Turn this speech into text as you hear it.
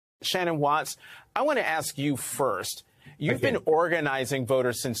Shannon Watts, I want to ask you first. You've been organizing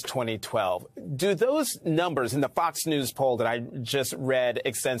voters since 2012. Do those numbers in the Fox News poll that I just read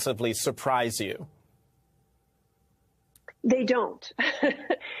extensively surprise you? They don't.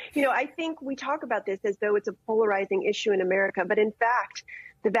 I think we talk about this as though it's a polarizing issue in America, but in fact,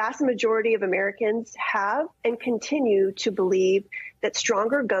 the vast majority of Americans have and continue to believe that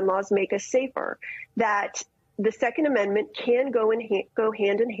stronger gun laws make us safer, that the Second Amendment can go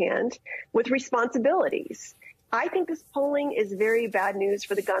hand in hand with responsibilities. I think this polling is very bad news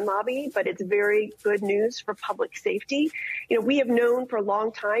for the gun lobby, but it's very good news for public safety. We have known for a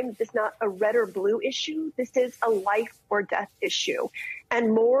long time this is not a red or blue issue. This is a life or death issue.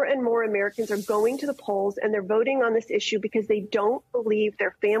 And more Americans are going to the polls and they're voting on this issue because they don't believe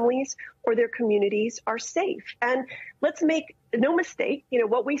their families or their communities are safe. And let's make no mistake,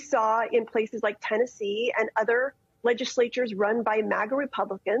 what we saw in places like Tennessee and other legislatures run by MAGA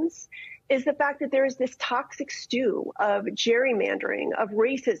Republicans is the fact that there is this toxic stew of gerrymandering, of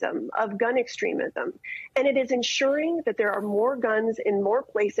racism, of gun extremism. And it is ensuring that there are more guns in more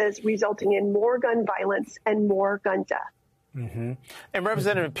places, resulting in more gun violence and more gun death. Mm-hmm. And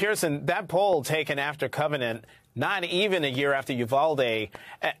Representative Pearson, that poll taken after Covenant, not even a year after Uvalde,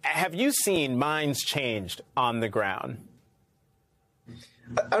 have you seen minds changed on the ground?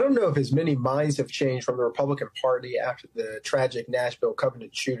 I don't know if as many minds have changed from the Republican Party after the tragic Nashville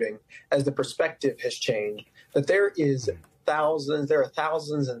Covenant shooting as the perspective has changed, that there are thousands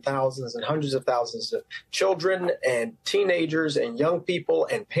and thousands and hundreds of thousands of children and teenagers and young people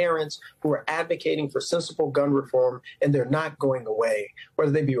and parents who are advocating for sensible gun reform, and they're not going away.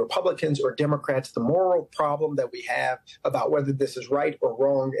 Whether they be Republicans or Democrats, the moral problem that we have about whether this is right or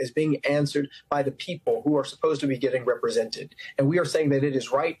wrong is being answered by the people who are supposed to be getting represented. And we are saying that it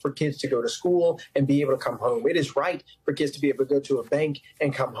is right for kids to go to school and be able to come home. It is right for kids to be able to go to a bank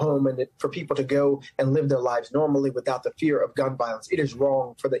and come home, and for people to go and live their lives normally without the fear of gun violence. It is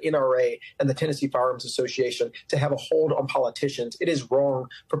wrong for the NRA and the Tennessee Firearms Association to have a hold on politicians. It is wrong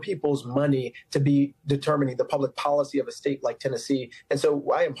for people's money to be determining the public policy of a state like Tennessee. And so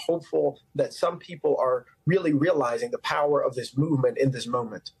I am hopeful that some people are really realizing the power of this movement in this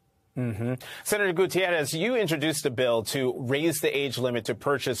moment. Mm-hmm. Senator Gutierrez, you introduced a bill to raise the age limit to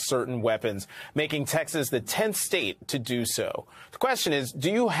purchase certain weapons, making Texas the 10th state to do so. The question is,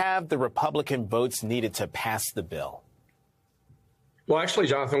 do you have the Republican votes needed to pass the bill? Well, actually,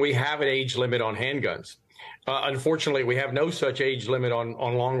 Jonathan, we have an age limit on handguns. Unfortunately, we have no such age limit on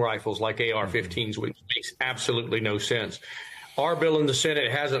long rifles like AR-15s, which makes absolutely no sense. Our bill in the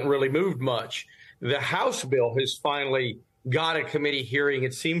Senate hasn't really moved much. The House bill has finally got a committee hearing.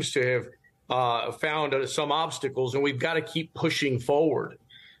 It seems to have found some obstacles, and we've got to keep pushing forward.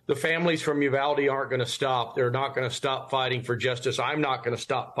 The families from Uvalde aren't going to stop. They're not going to stop fighting for justice. I'm not going to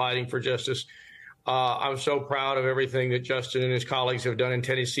stop fighting for justice. I'm so proud of everything that Justin and his colleagues have done in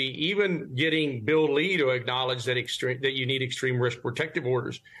Tennessee, even getting Bill Lee to acknowledge that you need extreme risk protective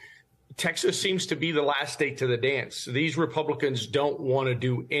orders. Texas seems to be the last state to the dance. These Republicans don't want to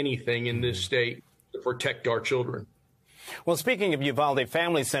do anything in this state to protect our children. Well, speaking of Uvalde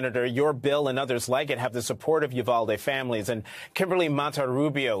families, Senator, your bill and others like it have the support of Uvalde families. And Kimberly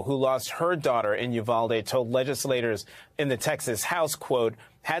Montarrubio, who lost her daughter in Uvalde, told legislators in the Texas House, quote,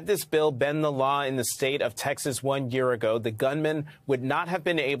 "Had this bill been the law in the state of Texas 1 year ago, the gunman would not have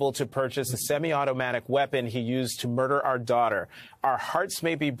been able to purchase a semi-automatic weapon he used to murder our daughter. Our hearts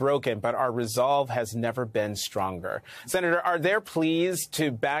may be broken, but our resolve has never been stronger." Senator, are their pleas to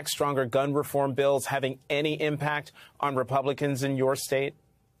back stronger gun reform bills having any impact on Republicans in your state?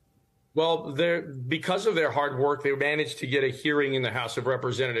 Well, because of their hard work, they managed to get a hearing in the House of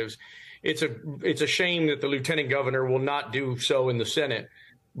Representatives. It's a shame that the lieutenant governor will not do so in the Senate.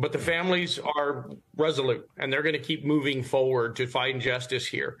 But the families are resolute, and they're going to keep moving forward to fight injustice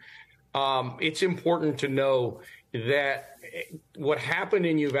here. It's important to know that what happened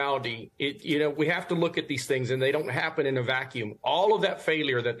in Uvalde, we have to look at these things, and they don't happen in a vacuum. All of that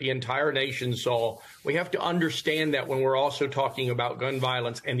failure that the entire nation saw, we have to understand that when we're also talking about gun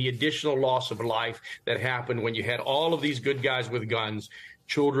violence and the additional loss of life that happened when you had all of these good guys with guns,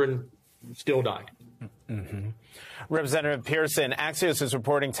 children still died. Mm-hmm. Representative Pearson, Axios is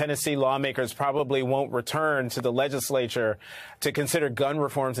reporting Tennessee lawmakers probably won't return to the legislature to consider gun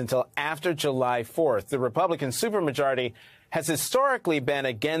reforms until after July 4th. The Republican supermajority has historically been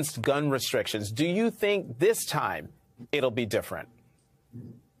against gun restrictions. Do you think this time it'll be different?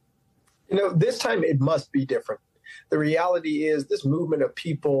 This time it must be different. The reality is this movement of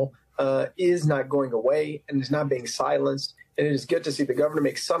people is not going away and is not being silenced. And it is good to see the governor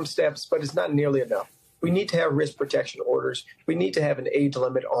make some steps, but it's not nearly enough. We need to have risk protection orders. We need to have an age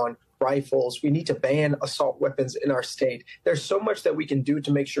limit on rifles. We need to ban assault weapons in our state. There's so much that we can do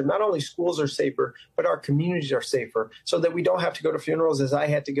to make sure not only schools are safer, but our communities are safer, so that we don't have to go to funerals as I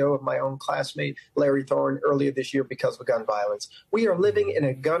had to go of my own classmate, Larry Thorne, earlier this year because of gun violence. We are living in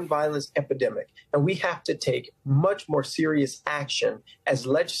a gun violence epidemic, and we have to take much more serious action as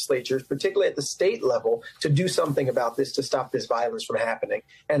legislatures, particularly at the state level, to do something about this, to stop this violence from happening.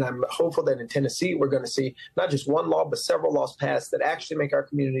 And I'm hopeful that in Tennessee, we're going to see not just one law, but several laws passed that actually make our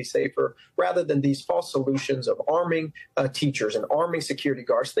community safer, rather than these false solutions of arming teachers and arming security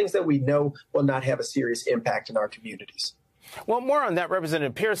guards, things that we know will not have a serious impact in our communities. Well, more on that,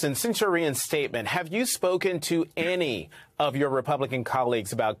 Representative Pearson. Since your reinstatement, have you spoken to any of your Republican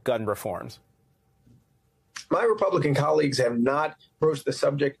colleagues about gun reforms? My Republican colleagues have not broached the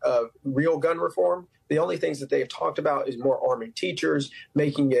subject of real gun reform. The only things that they have talked about is more arming teachers,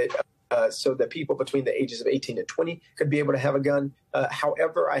 making it so that people between the ages of 18 and 20 could be able to have a gun.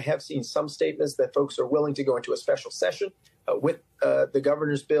 However, I have seen some statements that folks are willing to go into a special session with the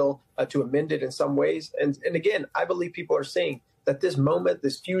governor's bill to amend it in some ways. And again, I believe people are seeing that this moment,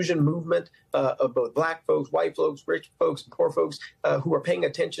 this fusion movement of both black folks, white folks, rich folks, and poor folks who are paying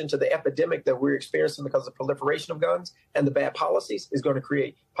attention to the epidemic that we're experiencing because of the proliferation of guns and the bad policies is going to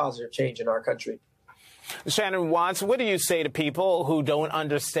create positive change in our country. Shannon Watts, what do you say to people who don't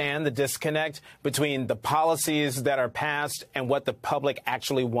understand the disconnect between the policies that are passed and what the public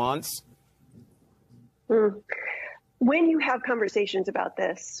actually wants? When you have conversations about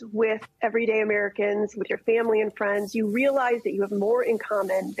this with everyday Americans, with your family and friends, you realize that you have more in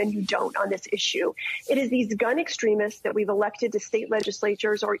common than you don't on this issue. It is these gun extremists that we've elected to state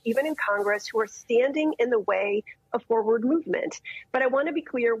legislatures or even in Congress who are standing in the way of forward movement. But I want to be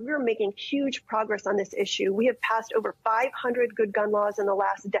clear, we're making huge progress on this issue. We have passed over 500 good gun laws in the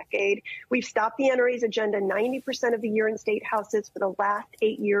last decade. We've stopped the NRA's agenda 90% of the year in state houses for the last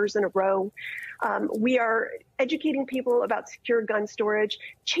 8 years in a row. We are educating people about secure gun storage,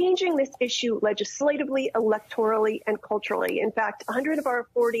 changing this issue legislatively, electorally, and culturally. In fact,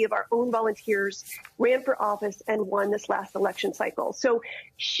 140 of our own volunteers ran for office and won this last election cycle. So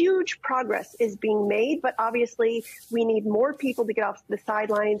huge progress is being made, but obviously we need more people to get off the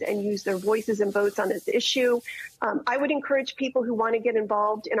sidelines and use their voices and votes on this issue. I would encourage people who want to get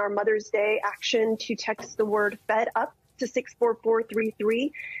involved in our Mother's Day action to text the word FED UP to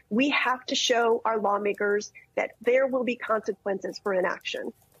 64433. We have to show our lawmakers that there will be consequences for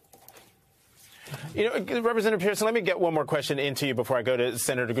inaction. You know, Representative Pearson, let me get one more question into you before I go to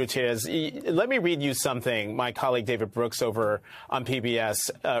Senator Gutierrez. Let me read you something my colleague David Brooks over on PBS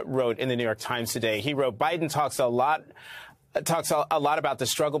wrote in the New York Times today. He wrote, Biden talks a lot about the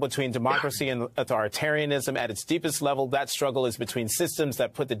struggle between democracy and authoritarianism. At its deepest level, that struggle is between systems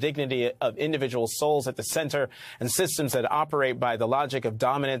that put the dignity of individual souls at the center and systems that operate by the logic of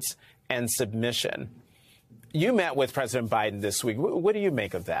dominance and submission. You met with President Biden this week. What do you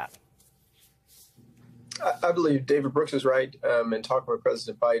make of that? I believe David Brooks is right in talking with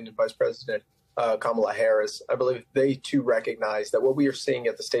President Biden and Vice President Kamala Harris. I believe they, too, recognize that what we are seeing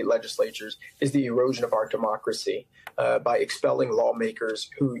at the state legislatures is the erosion of our democracy by expelling lawmakers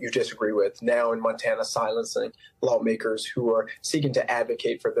who you disagree with. Now in Montana, silencing lawmakers who are seeking to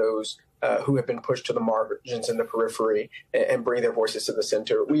advocate for those who have been pushed to the margins and the periphery and bring their voices to the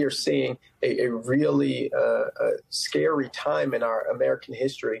center. We are seeing a really scary time in our American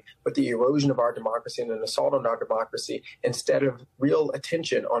history with the erosion of our democracy and an assault on our democracy instead of real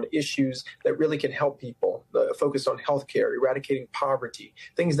attention on issues that really can help people, focused on healthcare, eradicating poverty,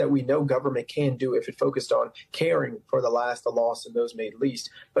 things that we know government can do if it focused on caring for the last, the lost, and those made least.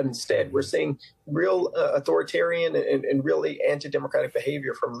 But instead, we're seeing real authoritarian and really anti-democratic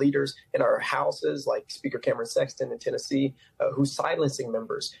behavior from leaders in our houses, like Speaker Cameron Sexton in Tennessee, who's silencing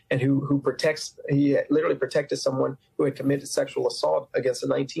members and who he literally protected someone who had committed sexual assault against a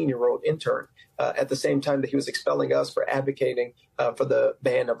 19-year-old intern at the same time that he was expelling us for advocating for the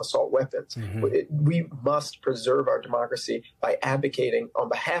ban of assault weapons. Mm-hmm. We must preserve our democracy by advocating on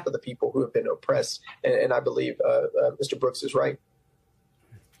behalf of the people who have been oppressed. And I believe Mr. Brooks is right.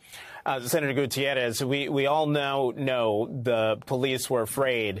 Senator Gutierrez, we all know the police were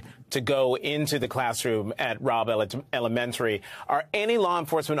afraid to go into the classroom at Robb Elementary. Are any law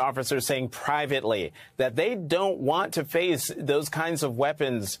enforcement officers saying privately that they don't want to face those kinds of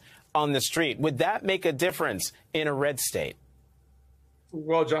weapons on the street? Would that make a difference in a red state?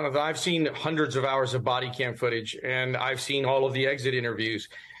 Well, Jonathan, I've seen hundreds of hours of body cam footage, and I've seen all of the exit interviews.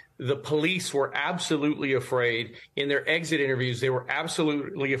 The police were absolutely afraid. In their exit interviews, they were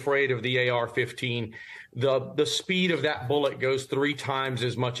absolutely afraid of the AR-15. The speed of that bullet goes 3 times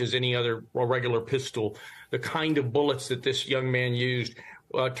as much as any other regular pistol. The kind of bullets that this young man used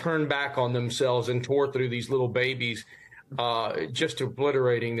turned back on themselves and tore through these little babies, just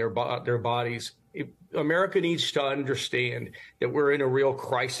obliterating their bodies. America needs to understand that we're in a real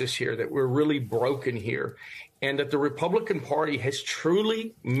crisis here, that we're really broken here, and that the Republican Party has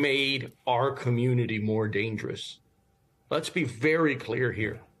truly made our community more dangerous. Let's be very clear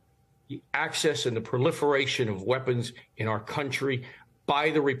here. The access and the proliferation of weapons in our country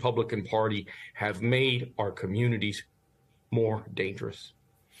by the Republican Party have made our communities more dangerous.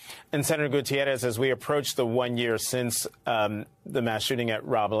 And Senator Gutierrez, as we approach the 1 year since the mass shooting at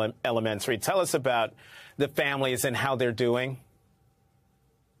Robb Elementary, tell us about the families and how they're doing.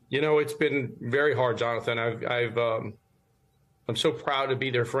 You know, it's been very hard, Jonathan. I'm so proud to be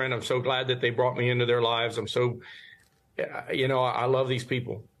their friend. I'm so glad that they brought me into their lives. I love these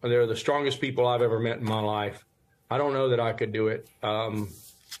people. They're the strongest people I've ever met in my life. I don't know that I could do it. The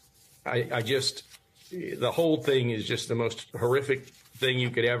whole thing is just the most horrific thing you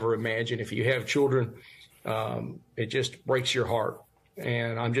could ever imagine. If you have children, it just breaks your heart.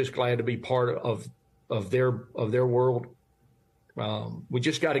 And I'm just glad to be part of their world. We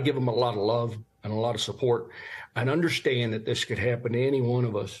just got to give them a lot of love and a lot of support, and understand that this could happen to any one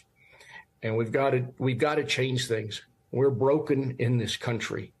of us. And we've got to change things. We're broken in this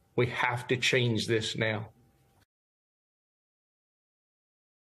country. We have to change this now.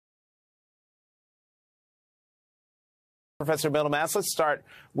 Professor Middlemass, let's start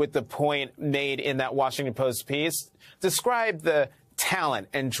with the point made in that Washington Post piece. Describe the talent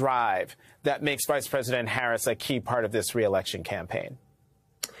and drive that makes Vice President Harris a key part of this reelection campaign.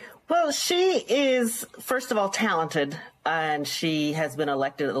 Well, she is, first of all, talented, and she has been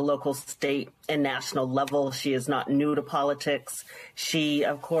elected at the local, state, and national level. She is not new to politics. She,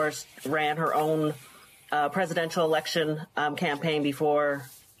 of course, ran her own presidential election campaign before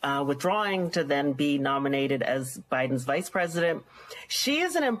withdrawing to then be nominated as Biden's vice president. She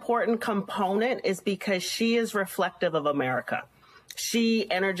is an important component is because she is reflective of America. She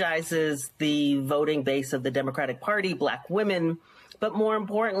energizes the voting base of the Democratic Party, Black women, but more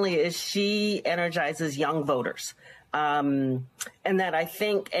importantly is she energizes young voters. And that I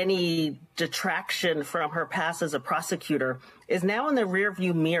think any detraction from her past as a prosecutor is now in the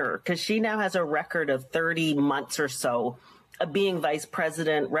rearview mirror, because she now has a record of 30 months or so of being vice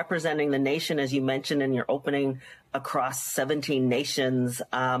president, representing the nation, as you mentioned in your opening, across 17 nations.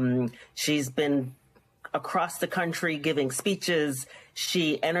 She's been across the country giving speeches.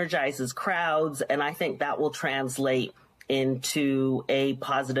 She energizes crowds, and I think that will translate into a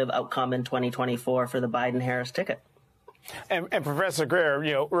positive outcome in 2024 for the Biden-Harris ticket. And Professor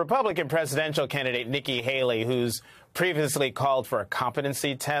Greer, Republican presidential candidate Nikki Haley, who's previously called for a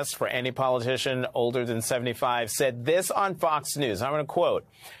competency test for any politician older than 75, said this on Fox News. I'm going to quote,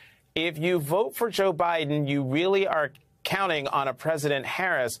 "If you vote for Joe Biden, you really are counting on a President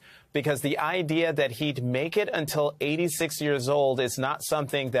Harris, because the idea that he'd make it until 86 years old is not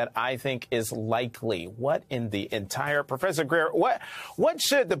something that I think is likely." What in the entire, Professor Greer, what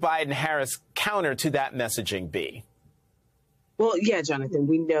should the Biden-Harris counter to that messaging be? Well, yeah, Jonathan,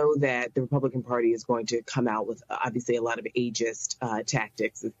 we know that the Republican Party is going to come out with obviously a lot of ageist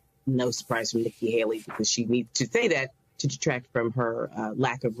tactics. It's no surprise from Nikki Haley, because she needs to say that to detract from her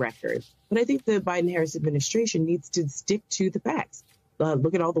lack of record. But I think the Biden-Harris administration needs to stick to the facts.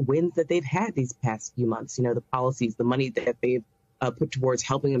 Look at all the wins that they've had these past few months, the policies, the money that they've put towards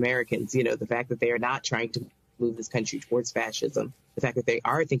helping Americans, the fact that they are not trying to move this country towards fascism, the fact that they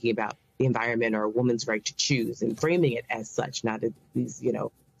are thinking about the environment or a woman's right to choose and framing it as such, not as these,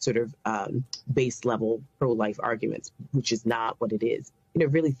 sort of base level pro-life arguments, which is not what it is.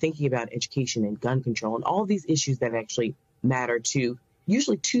 Really thinking about education and gun control and all of these issues that actually matter to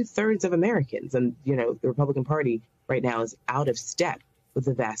usually 2/3 of Americans. And, the Republican Party right now is out of step with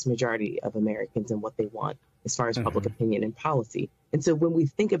the vast majority of Americans and what they want as far as public opinion and policy. And so when we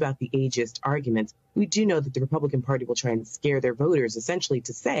think about the ageist arguments, we do know that the Republican Party will try and scare their voters essentially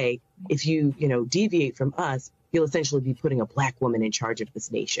to say, if you, deviate from us, you'll essentially be putting a Black woman in charge of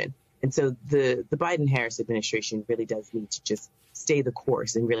this nation. And so the Biden-Harris administration really does need to just stay the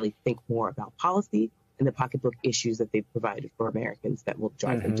course and really think more about policy and the pocketbook issues that they've provided for Americans that will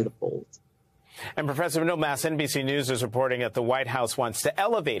drive them to the polls. And Professor Middlemass, NBC News is reporting that the White House wants to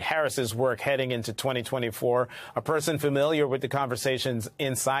elevate Harris's work heading into 2024. A person familiar with the conversations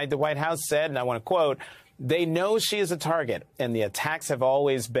inside the White House said, and I want to quote, "They know she is a target, and the attacks have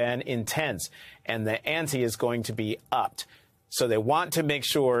always been intense, and the ante is going to be upped." So they want to make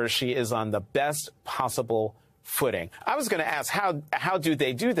sure she is on the best possible footing. I was going to ask, how do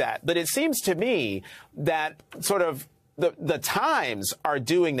they do that? But it seems to me that sort of the Times are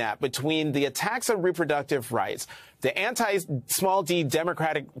doing that between the attacks on reproductive rights, the anti-small d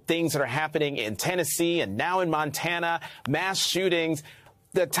democratic things that are happening in Tennessee and now in Montana, mass shootings.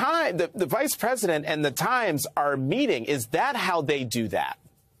 The vice president and the Times are meeting. Is that how they do that?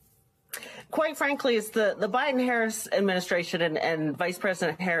 Quite frankly, it's the Biden-Harris administration and Vice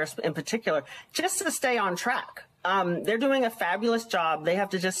President Harris in particular, just to stay on track. They're doing a fabulous job. They have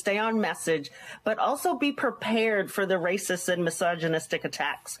to just stay on message, but also be prepared for the racist and misogynistic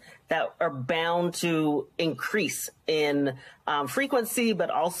attacks that are bound to increase in frequency, but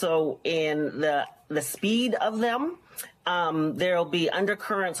also in the speed of them. There'll be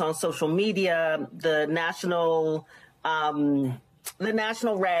undercurrents on social media, the national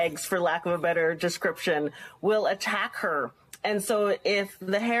rags, for lack of a better description, will attack her. And so if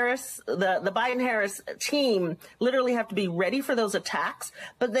the Biden-Harris team literally have to be ready for those attacks,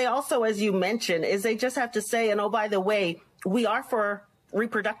 but they also, as you mentioned, is they just have to say, and oh, by the way, we are for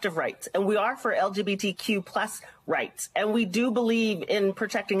reproductive rights and we are for LGBTQ plus rights. And we do believe in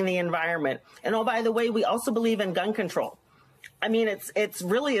protecting the environment. And oh, by the way, we also believe in gun control. I mean, it's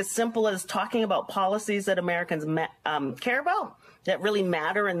really as simple as talking about policies that Americans care about, that really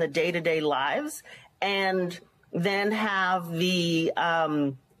matter in the day-to-day lives, and then have the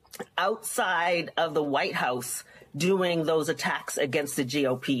outside of the White House doing those attacks against the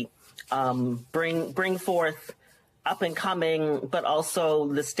GOP. Bring forth up and coming, but also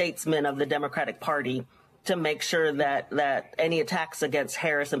the statesmen of the Democratic Party to make sure that any attacks against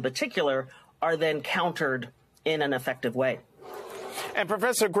Harris in particular are then countered in an effective way. And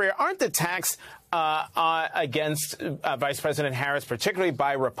Professor Greer, aren't the attacks against Vice President Harris, particularly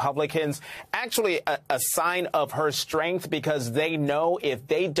by Republicans, actually a sign of her strength, because they know if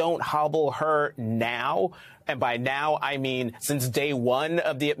they don't hobble her now, and by now I mean since day one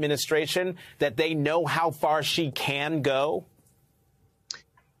of the administration, that they know how far she can go?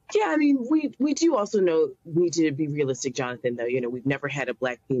 Yeah, I mean, we do also need to be realistic, Jonathan, though. We've never had a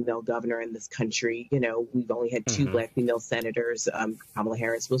black female governor in this country. We've only had two black female senators. Kamala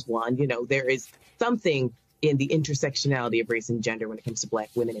Harris was one. There is something in the intersectionality of race and gender when it comes to black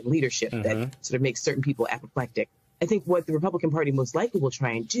women in leadership that sort of makes certain people apoplectic. I think what the Republican Party most likely will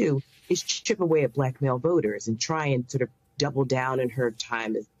try and do is chip away at black male voters and try and sort of double down in her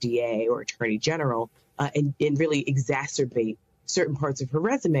time as DA or Attorney General and really exacerbate certain parts of her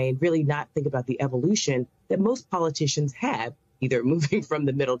resume and really not think about the evolution that most politicians have, either moving from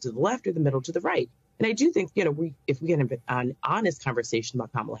the middle to the left or the middle to the right. And I do think, if we get an honest conversation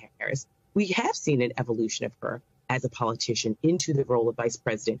about Kamala Harris, we have seen an evolution of her as a politician into the role of vice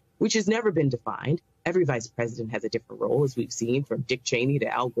president, which has never been defined. Every vice president has a different role, as we've seen, from Dick Cheney to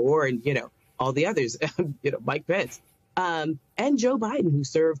Al Gore and, all the others, Mike Pence. And Joe Biden, who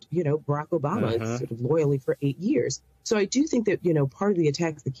served, Barack Obama sort of loyally for 8 years. So I do think that, part of the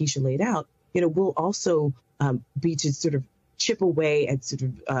attacks that Keisha laid out, will also be to sort of chip away at sort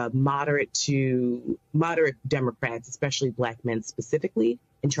of moderate Democrats, especially black men specifically,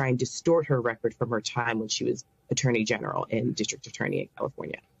 and try and distort her record from her time when she was Attorney General and District Attorney in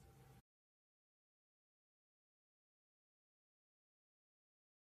California.